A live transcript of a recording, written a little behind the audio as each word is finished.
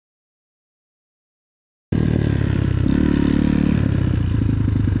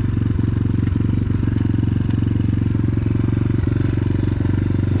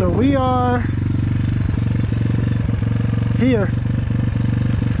we are here.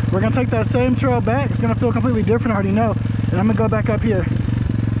 We're gonna take that same trail back. It's gonna feel completely different, I already know. And I'm gonna go back up here.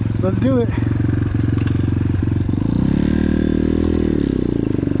 Let's do it.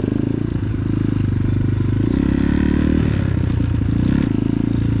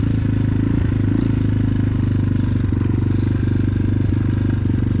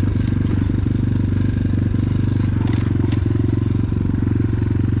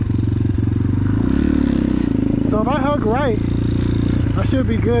 So if I hug right, I should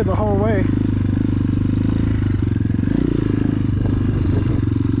be good the whole way.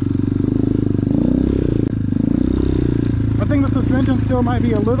 I think the suspension still might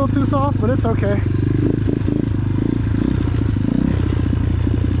be a little too soft, but it's okay.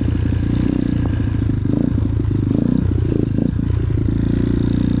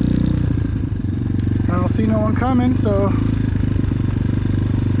 I don't see no one coming, so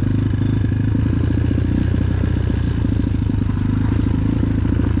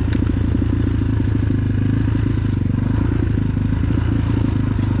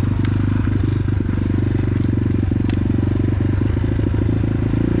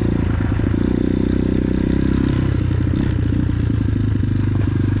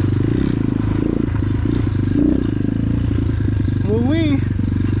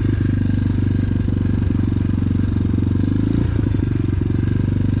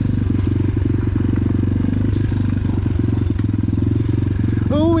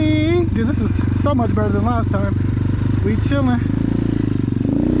dude, this is so much better than last time. We chilling.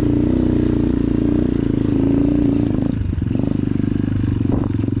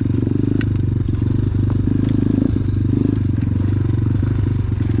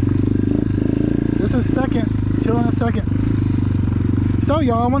 This is second. Chilling a second. So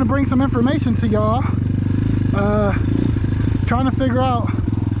y'all, I want to bring some information to y'all. Trying to figure out.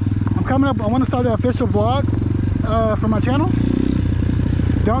 I'm coming up. I want to start an official vlog for my channel.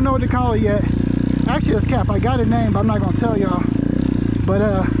 Don't know what to call it yet. Actually, it's cap. I got a name, but I'm not gonna tell y'all. But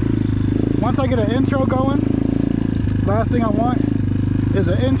once I get an intro going, last thing I want is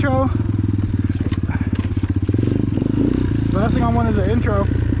an intro. Last thing I want is an intro,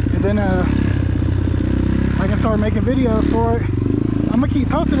 and then I can start making videos for it. I'm gonna keep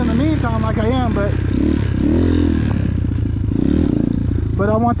posting in the meantime, like I am, but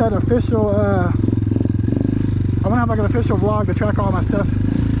I want that official. I want to have like an official vlog to track all my stuff.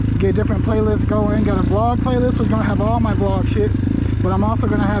 Get different playlists going. Got a vlog playlist, was gonna have all my vlog shit, but I'm also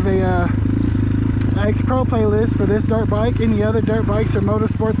gonna have a X Pro playlist for this dirt bike, any other dirt bikes or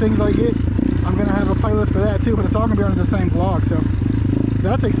motorsport things I get. I'm gonna have a playlist for that too, but it's all gonna be under the same vlog, so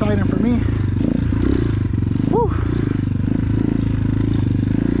that's exciting for me. Woo.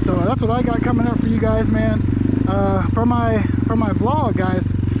 So that's what I got coming up for you guys, man. For my vlog, guys,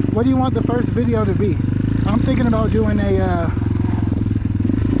 what do you want the first video to be? I'm thinking about doing a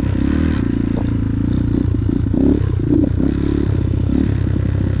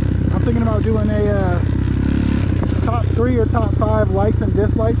top 3 or top 5 likes and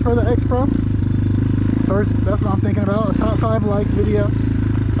dislikes for the X Pro. First, that's what I'm thinking about. A top 5 likes video,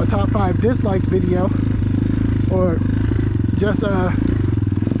 a top 5 dislikes video, or just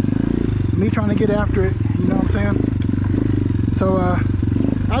me trying to get after it, you know what I'm saying? So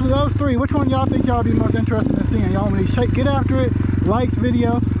out of those 3, which one y'all think y'all be most interested in seeing? Y'all want me to get after it, likes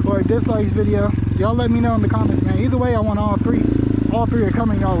video, or a dislikes video? Y'all let me know in the comments, man. Either way, I want all 3. All 3 are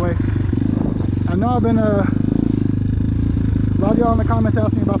coming y'all way. I know I've been a lot of y'all in the comments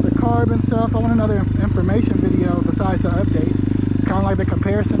asking me about the carb and stuff. I want another information video besides the update, kind of like the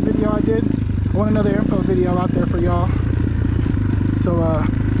comparison video I did. I want another info video out there for y'all. So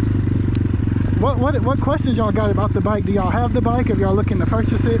what questions y'all got about the bike? Do y'all have the bike? If y'all looking to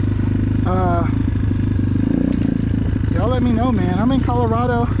purchase it, y'all let me know, man. I'm in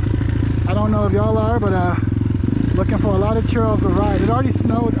Colorado. I don't know if y'all are, but looking for a lot of trails to ride. It already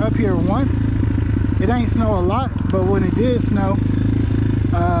snowed up here once. It ain't snow a lot, but when it did snow,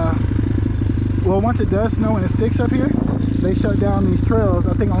 well, once it does snow and it sticks up here, they shut down these trails.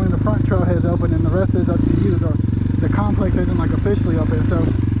 I think only the front trailhead's open and the rest is up to you. The complex isn't like officially open. So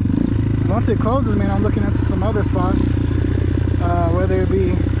once it closes, man, I'm looking into some other spots, whether it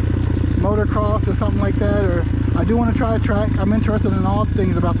be motocross or something like that, or I do want to try a track. I'm interested in all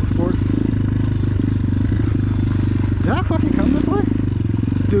things about the sport. Did I fucking come this way?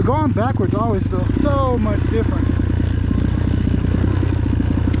 Dude, going backwards always feels so much different.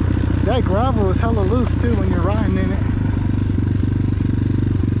 That gravel is hella loose too when you're riding in it.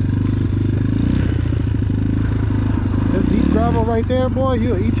 This deep gravel right there, boy,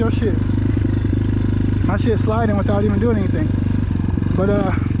 you'll eat your shit. My shit sliding without even doing anything. But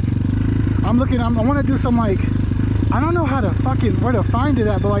I want to do some, like, I don't know how to where to find it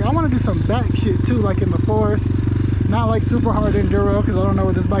at, but like I want to do some back shit too, like in the forest. Not like super hard enduro, because I don't know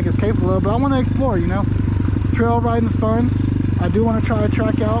what this bike is capable of, but I want to explore, you know. Trail riding's fun. I do want to try a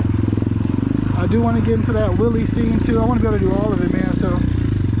track out. I do want to get into that wheelie scene too. I want to be able to do all of it, man. So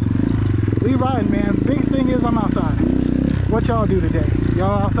we riding, man. Biggest thing is I'm outside. What y'all do today?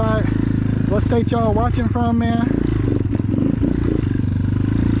 Y'all outside? What state y'all watching from, man?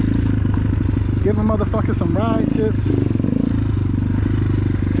 Give a motherfucker some ride tips.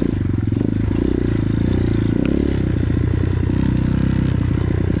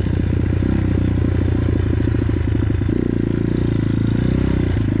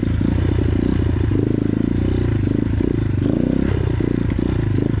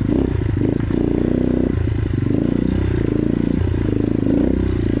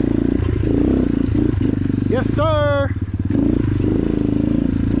 Yes, sir.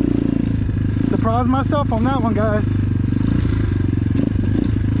 Surprised myself on that one, guys.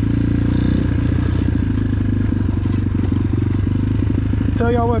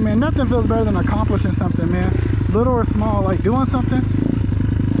 Tell y'all what, man, nothing feels better than accomplishing something, man. Little or small, like doing something.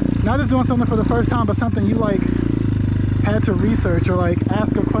 Not just doing something for the first time, but something you like had to research or like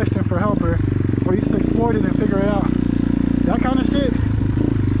ask a question for help, or you just explored it and figure it out. That kind of shit,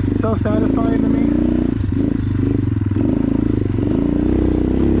 so satisfying to me.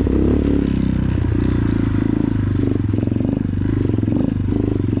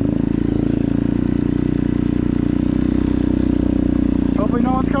 Hopefully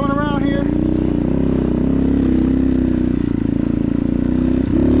no one's coming around here.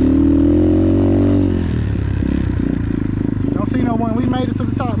 Don't see no one. We made it to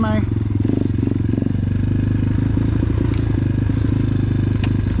the top, man.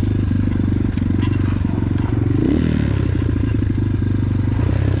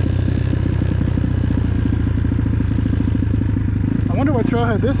 I wonder what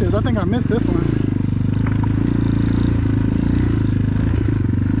trailhead this is. I think I missed this one.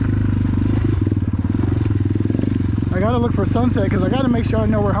 I gotta look for sunset because I gotta make sure I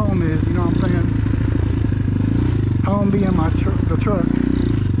know where home is, you know what I'm saying? Home being the truck.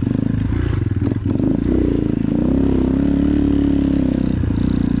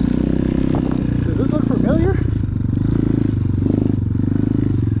 Does this look familiar?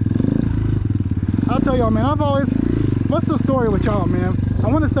 I'll tell y'all, man, what's the story with y'all, man? I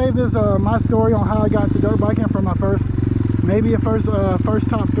want to save this, my story on how I got to dirt biking for my first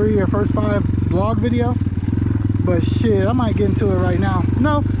top 3 or first 5 vlog video. But shit, I might get into it right now.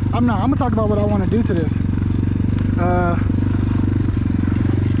 No, I'm not. I'm gonna talk about what I want to do to this.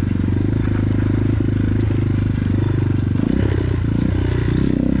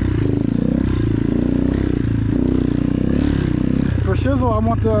 For shizzle, I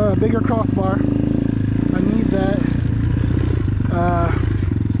want the bigger crossbar. I need that.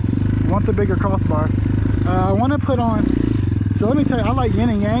 Want the bigger crossbar. I want to put on. So let me tell you, I like yin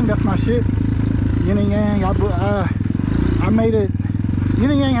and yang. That's my shit. Yin and yang, I made it, yin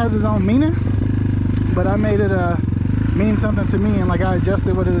and yang has its own meaning, but I made it mean something to me, and like I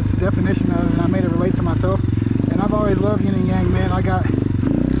adjusted what its definition of, and I made it relate to myself. And I've always loved yin and yang, man. I got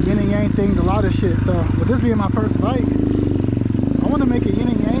yin and yang thinged a lot of shit. So with this being my first bike, I want to make a yin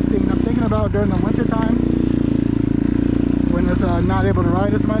and yang thing. I'm thinking about during the winter time when it's not able to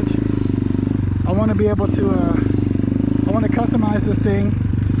ride as much. I want to be able to I want to customize this thing.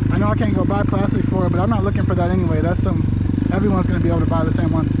 I know I can't go buy plastics for it, but I'm not looking for that anyway. Everyone's going to be able to buy the same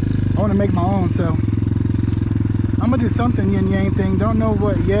ones. I want to make my own, so I'm going to do something yin yang thing. Don't know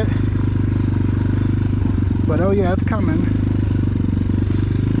what yet, but oh yeah, it's coming.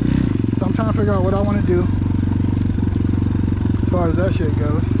 So I'm trying to figure out what I want to do as far as that shit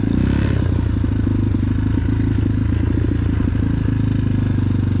goes.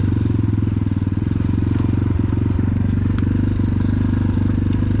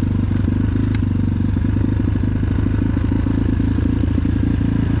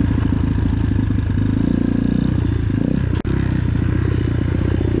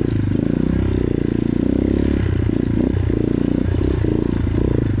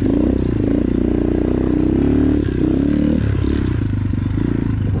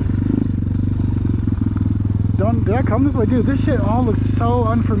 Did I come this way? Dude, this shit all looks so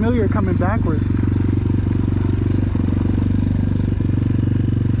unfamiliar coming backwards.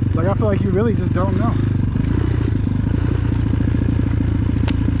 Like, I feel like you really just don't know.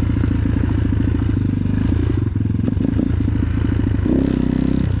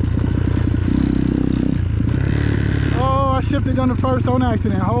 Oh, I shifted on the first on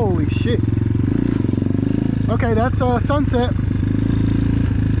accident. Holy shit. Okay, that's sunset.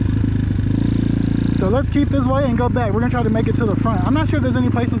 So let's keep this way and go back. We're gonna try to make it to the front. I'm not sure if there's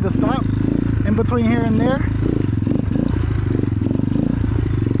any places to stop in between here and there.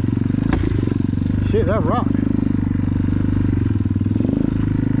 Shit, that rock.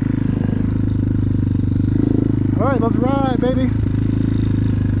 All right, let's ride, baby.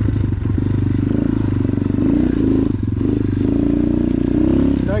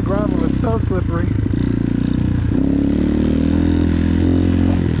 That gravel is so slippery.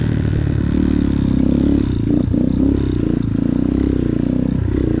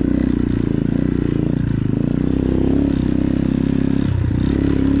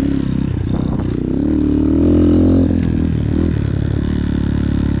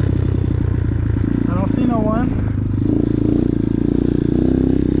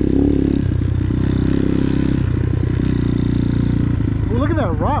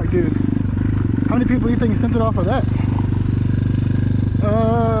 Dude, how many people do you think sent it off of that?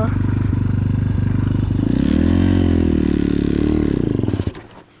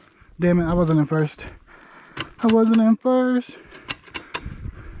 Damn it, I wasn't in first. I wasn't in first.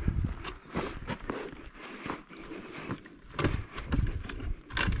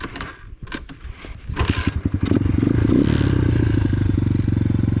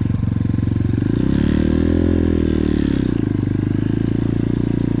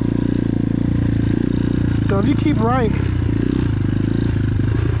 So if you keep right,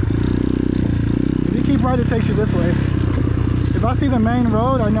 it takes you this way. If I see the main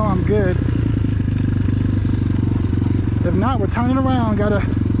road, I know I'm good. If not, we're turning around, gotta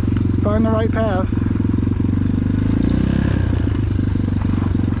find the right path.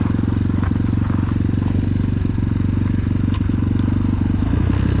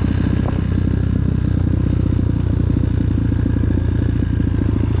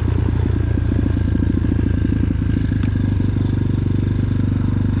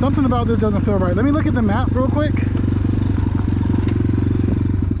 Something about this doesn't feel right. Let me look at the map real quick.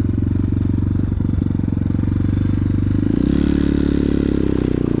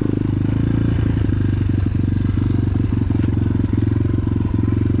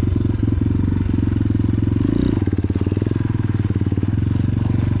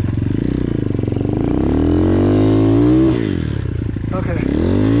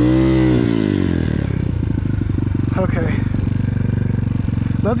 Okay.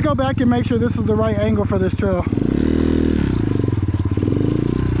 Let's go back and make sure this is the right angle for this trail.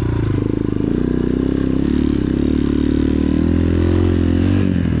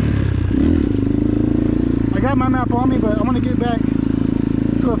 I got my map on me, but I want to get back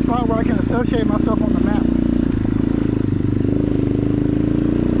to a spot where I can associate myself on